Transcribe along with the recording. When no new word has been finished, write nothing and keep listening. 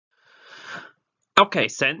Okay,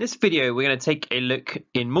 so in this video, we're going to take a look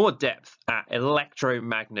in more depth at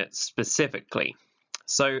electromagnets specifically.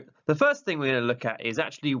 So the first thing we're going to look at is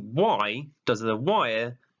actually why does a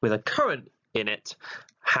wire with a current in it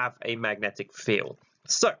have a magnetic field?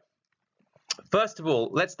 So first of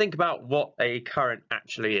all, let's think about what a current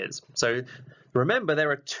actually is. So remember,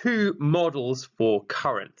 there are two models for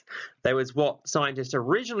current. There was what scientists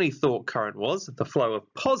originally thought current was, the flow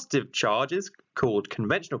of positive charges called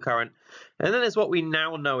conventional current, and then there's what we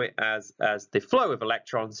now know it as the flow of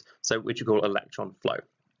electrons, so which we call electron flow.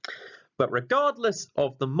 But regardless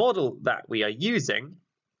of the model that we are using,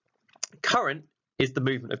 current is the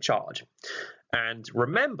movement of charge. And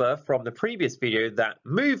remember from the previous video that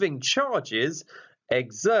moving charges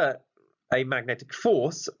exert a magnetic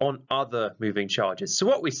force on other moving charges. So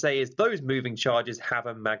what we say is those moving charges have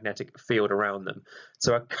a magnetic field around them.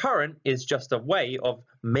 So a current is just a way of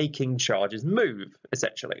making charges move,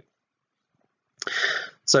 essentially.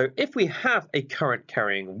 So if we have a current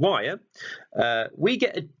carrying wire, we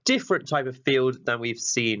get a different type of field than we've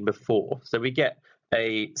seen before. So we get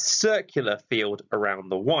a circular field around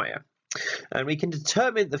the wire. And we can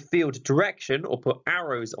determine the field direction or put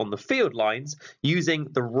arrows on the field lines using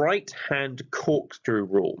the right-hand corkscrew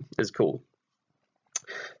rule, it's called.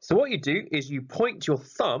 So what you do is you point your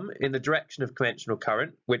thumb in the direction of conventional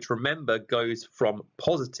current, which remember goes from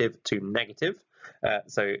positive to negative.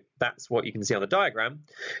 So that's what you can see on the diagram.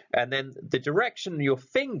 And then the direction your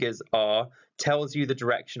fingers are tells you the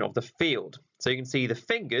direction of the field. So you can see the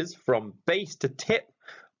fingers from base to tip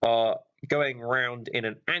are going round in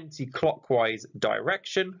an anti-clockwise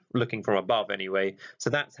direction, looking from above anyway.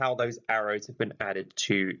 So that's how those arrows have been added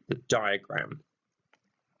to the diagram.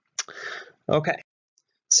 Okay,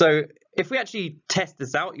 so if we actually test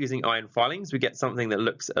this out using iron filings, we get something that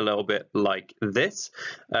looks a little bit like this.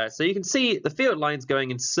 So you can see the field lines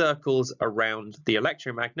going in circles around the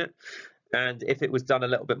electromagnet. And if it was done a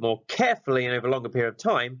little bit more carefully and over a longer period of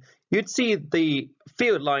time, you'd see the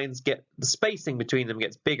field lines the spacing between them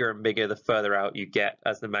gets bigger and bigger the further out you get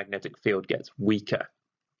as the magnetic field gets weaker.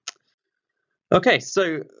 Okay,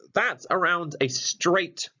 so that's around a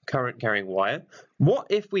straight current carrying wire. What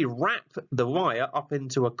if we wrap the wire up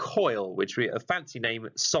into a coil, which we a fancy name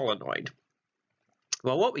solenoid?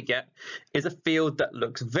 Well, what we get is a field that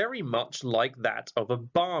looks very much like that of a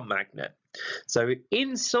bar magnet. So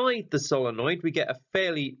inside the solenoid, we get a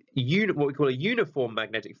fairly what we call a uniform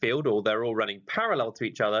magnetic field, or they're all running parallel to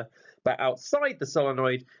each other. But outside the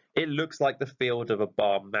solenoid, it looks like the field of a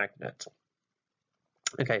bar magnet.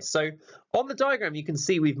 Okay, so on the diagram, you can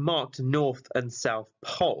see we've marked north and south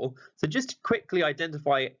pole. So just to quickly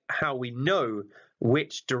identify how we know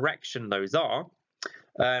which direction those are,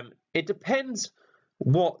 it depends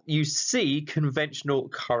what you see conventional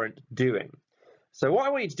current doing. So what I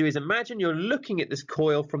want you to do is imagine you're looking at this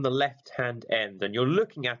coil from the left-hand end and you're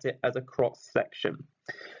looking at it as a cross section.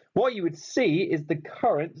 What you would see is the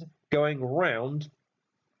current going round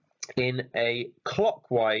in a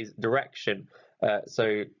clockwise direction.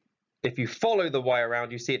 So if you follow the wire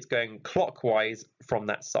around, you see it's going clockwise from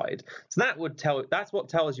that side. So that's what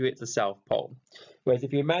tells you it's the south pole. Whereas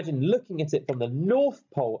if you imagine looking at it from the north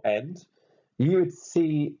pole end, you would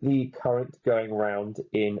see the current going round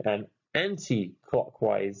in an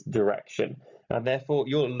anti-clockwise direction, and therefore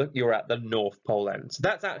you're at the north pole end. So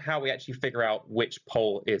that's how we actually figure out which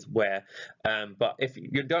pole is where. But if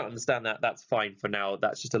you don't understand that, that's fine for now.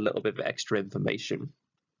 That's just a little bit of extra information.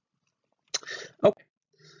 Okay.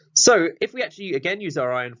 So if we actually, again, use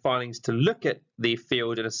our iron filings to look at the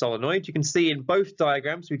field in a solenoid, you can see in both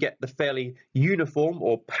diagrams we get the fairly uniform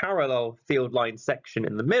or parallel field line section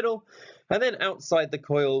in the middle, and then outside the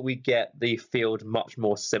coil we get the field much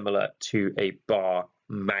more similar to a bar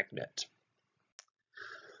magnet.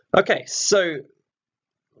 Okay, so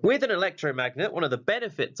with an electromagnet, one of the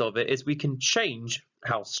benefits of it is we can change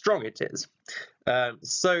how strong it is.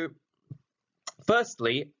 So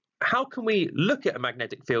firstly, how can we look at a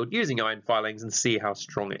magnetic field using iron filings and see how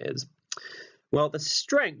strong it is? Well, the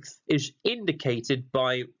strength is indicated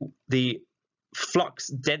by the flux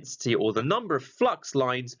density, or the number of flux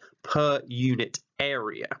lines per unit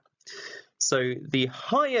area. So the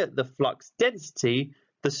higher the flux density,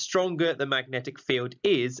 the stronger the magnetic field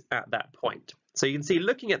is at that point. So you can see,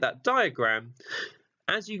 looking at that diagram,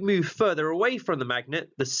 as you move further away from the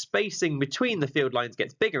magnet, the spacing between the field lines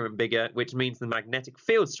gets bigger and bigger, which means the magnetic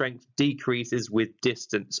field strength decreases with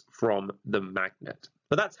distance from the magnet.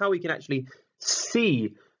 But that's how we can actually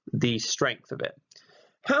see the strength of it.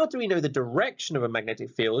 How do we know the direction of a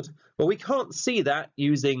magnetic field? Well, we can't see that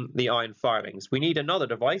using the iron filings. We need another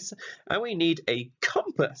device, and we need a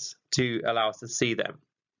compass to allow us to see them.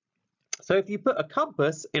 So if you put a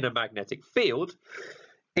compass in a magnetic field,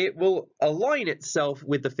 it will align itself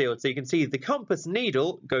with the field. So you can see the compass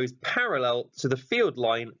needle goes parallel to the field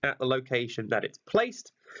line at the location that it's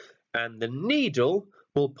placed, and the needle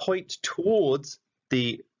will point towards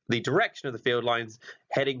the direction of the field lines,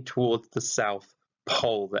 heading towards the south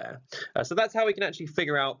pole there. So that's how we can actually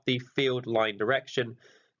figure out the field line direction.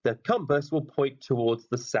 The compass will point towards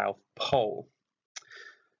the south pole.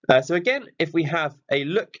 So again, if we have a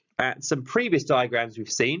look at some previous diagrams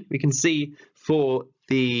we've seen, we can see for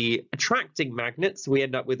the attracting magnets, we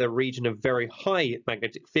end up with a region of very high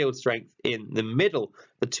magnetic field strength in the middle of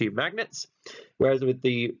the two magnets, whereas with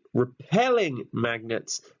the repelling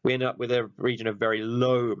magnets, we end up with a region of very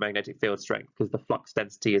low magnetic field strength because the flux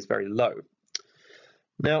density is very low.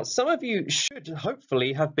 Now, some of you should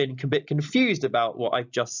hopefully have been a bit confused about what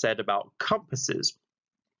I've just said about compasses.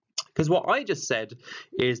 Because what I just said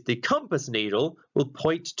is the compass needle will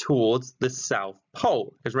point towards the south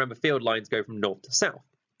pole, because remember, field lines go from north to south.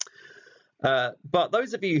 But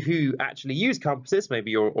those of you who actually use compasses,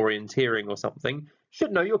 maybe you're orienteering or something,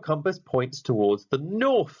 should know your compass points towards the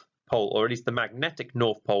north pole, or at least the magnetic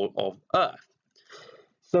north pole of Earth.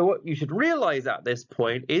 So what you should realize at this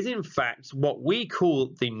point is, in fact, what we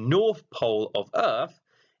call the north pole of Earth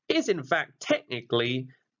is, in fact, technically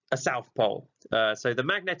a south pole. So the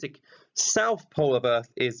magnetic south pole of Earth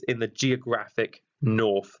is in the geographic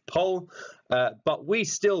north pole, but we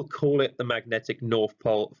still call it the magnetic north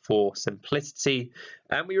pole for simplicity,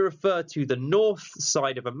 and we refer to the north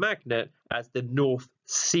side of a magnet as the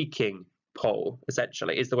north-seeking pole,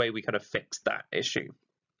 essentially, is the way we kind of fix that issue.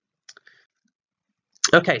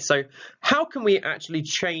 Okay, so how can we actually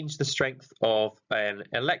change the strength of an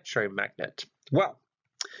electromagnet? Well,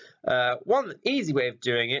 one easy way of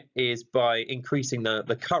doing it is by increasing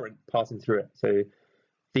the current passing through it. So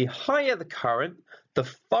the higher the current, the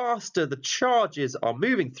faster the charges are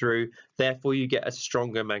moving through, therefore you get a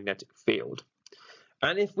stronger magnetic field.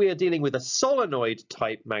 And if we are dealing with a solenoid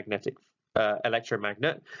type magnetic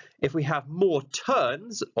electromagnet, if we have more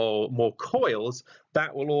turns or more coils,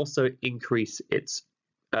 that will also increase its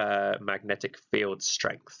magnetic field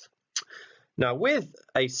strength. Now, with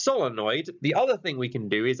a solenoid, the other thing we can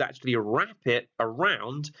do is actually wrap it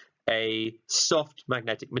around a soft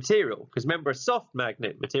magnetic material, because remember, soft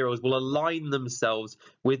magnet materials will align themselves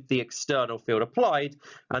with the external field applied,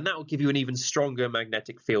 and that will give you an even stronger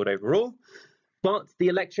magnetic field overall. But the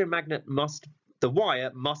electromagnet the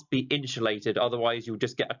wire must be insulated, otherwise you'll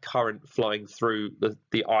just get a current flowing through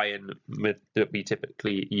the iron that we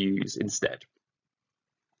typically use instead.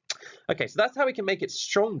 Okay, so that's how we can make it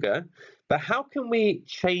stronger, but how can we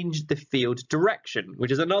change the field direction,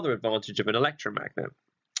 which is another advantage of an electromagnet?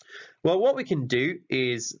 Well, what we can do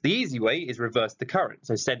is, the easy way is reverse the current,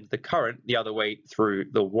 so send the current the other way through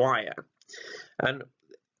the wire. And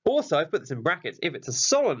also, I've put this in brackets, if it's a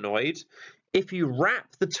solenoid, if you wrap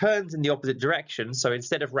the turns in the opposite direction, so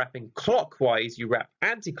instead of wrapping clockwise, you wrap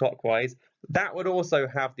anti-clockwise, that would also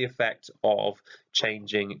have the effect of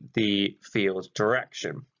changing the field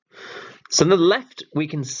direction. So on the left, we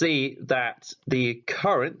can see that the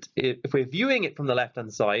current, if we're viewing it from the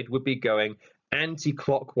left-hand side, would be going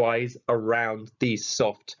anti-clockwise around the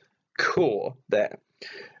soft core there.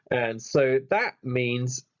 And so that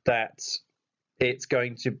means that it's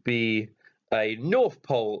going to be a north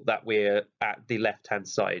pole that we're at the left-hand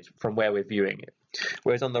side from where we're viewing it.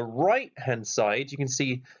 Whereas on the right-hand side, you can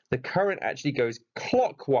see the current actually goes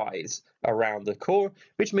clockwise around the core,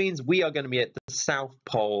 which means we are going to be at the south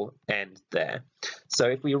pole end there. So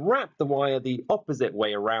if we wrap the wire the opposite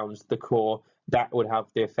way around the core, that would have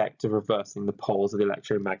the effect of reversing the poles of the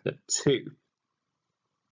electromagnet too.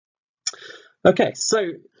 Okay,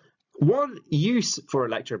 so one use for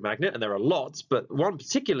electromagnet, and there are lots, but one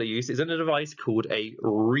particular use is in a device called a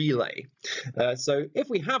relay. So if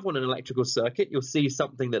we have one in an electrical circuit, you'll see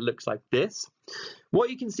something that looks like this. What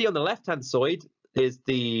you can see on the left-hand side is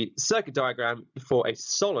the circuit diagram for a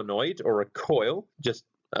solenoid or a coil, just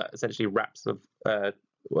essentially wraps of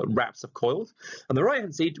coils. On the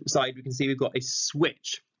right-hand side, we can see we've got a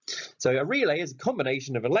switch. So a relay is a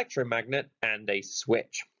combination of electromagnet and a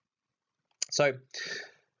switch. So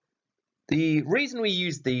the reason we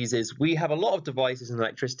use these is we have a lot of devices in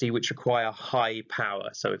electricity which require high power.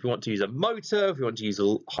 So if we want to use a motor, if we want to use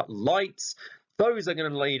lights, those are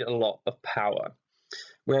going to need a lot of power.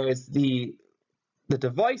 Whereas the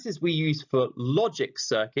devices we use for logic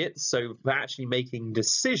circuits, so for actually making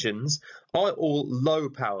decisions, are all low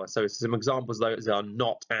power. So some examples of those are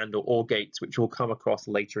NOT and or OR gates, which we'll come across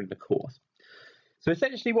later in the course. So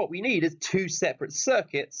essentially what we need is two separate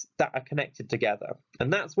circuits that are connected together,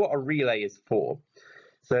 and that's what a relay is for.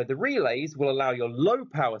 So the relays will allow your low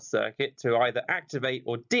power circuit to either activate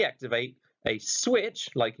or deactivate a switch,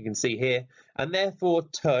 like you can see here, and therefore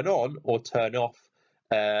turn on or turn off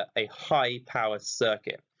a high power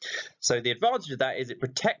circuit. So the advantage of that is it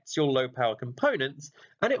protects your low power components,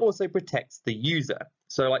 and it also protects the user.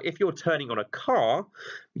 So like if you're turning on a car,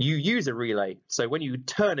 you use a relay. So when you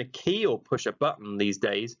turn a key or push a button these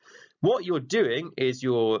days, what you're doing is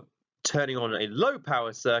you're turning on a low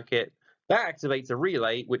power circuit that activates a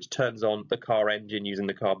relay which turns on the car engine using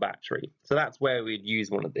the car battery. So that's where we'd use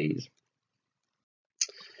one of these.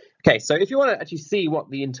 Okay, so if you want to actually see what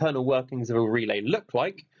the internal workings of a relay look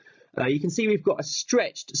like, you can see we've got a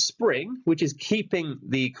stretched spring, which is keeping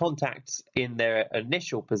the contacts in their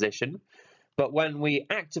initial position. But when we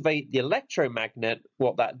activate the electromagnet,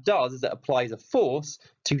 what that does is it applies a force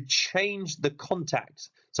to change the contact.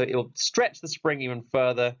 So it will stretch the spring even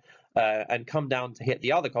further and come down to hit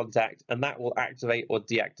the other contact, and that will activate or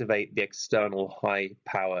deactivate the external high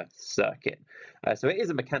power circuit. So it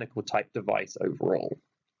is a mechanical type device overall.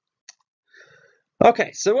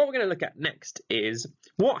 Okay, so what we're going to look at next is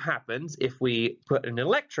what happens if we put an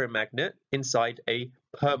electromagnet inside a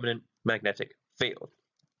permanent magnetic field.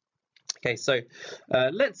 Okay, so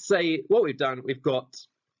let's say what we've done, we've got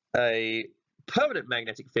a permanent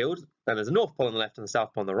magnetic field, and there's a north pole on the left and a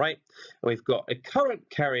south pole on the right, and we've got a current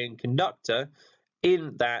carrying conductor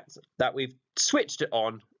in that we've switched it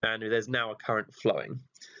on, and there's now a current flowing.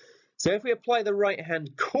 So if we apply the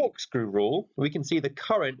right-hand corkscrew rule, we can see the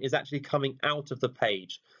current is actually coming out of the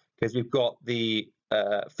page because we've got the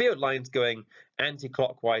field lines going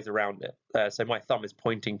anti-clockwise around it. So my thumb is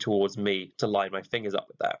pointing towards me to line my fingers up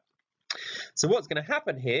with that. So what's going to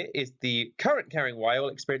happen here is the current carrying wire will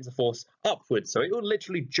experience a force upwards, so it will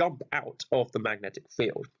literally jump out of the magnetic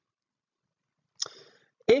field.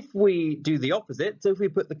 If we do the opposite, so if we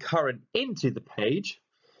put the current into the page,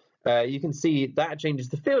 you can see that changes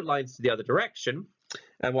the field lines to the other direction,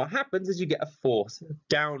 and what happens is you get a force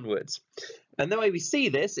downwards. And the way we see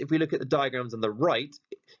this, if we look at the diagrams on the right,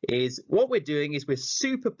 is what we're doing is we're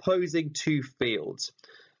superposing two fields.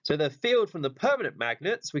 So the field from the permanent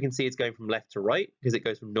magnets, we can see it's going from left to right because it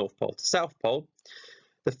goes from north pole to south pole.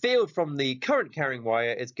 The field from the current carrying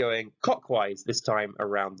wire is going clockwise this time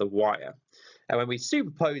around the wire. And when we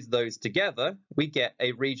superpose those together, we get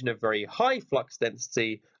a region of very high flux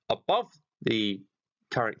density above the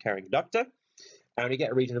current carrying conductor, and we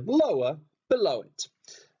get a region of lower below it.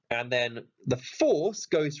 And then the force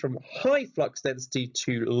goes from high flux density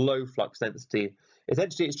to low flux density.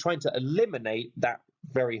 Essentially, it's trying to eliminate that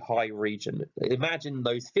very high region. Imagine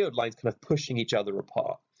those field lines kind of pushing each other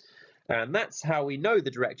apart. And that's how we know the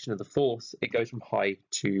direction of the force. It goes from high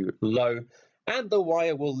to low, and the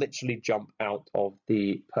wire will literally jump out of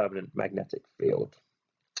the permanent magnetic field.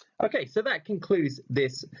 Okay, so that concludes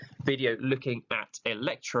this video looking at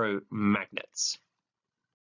electromagnets.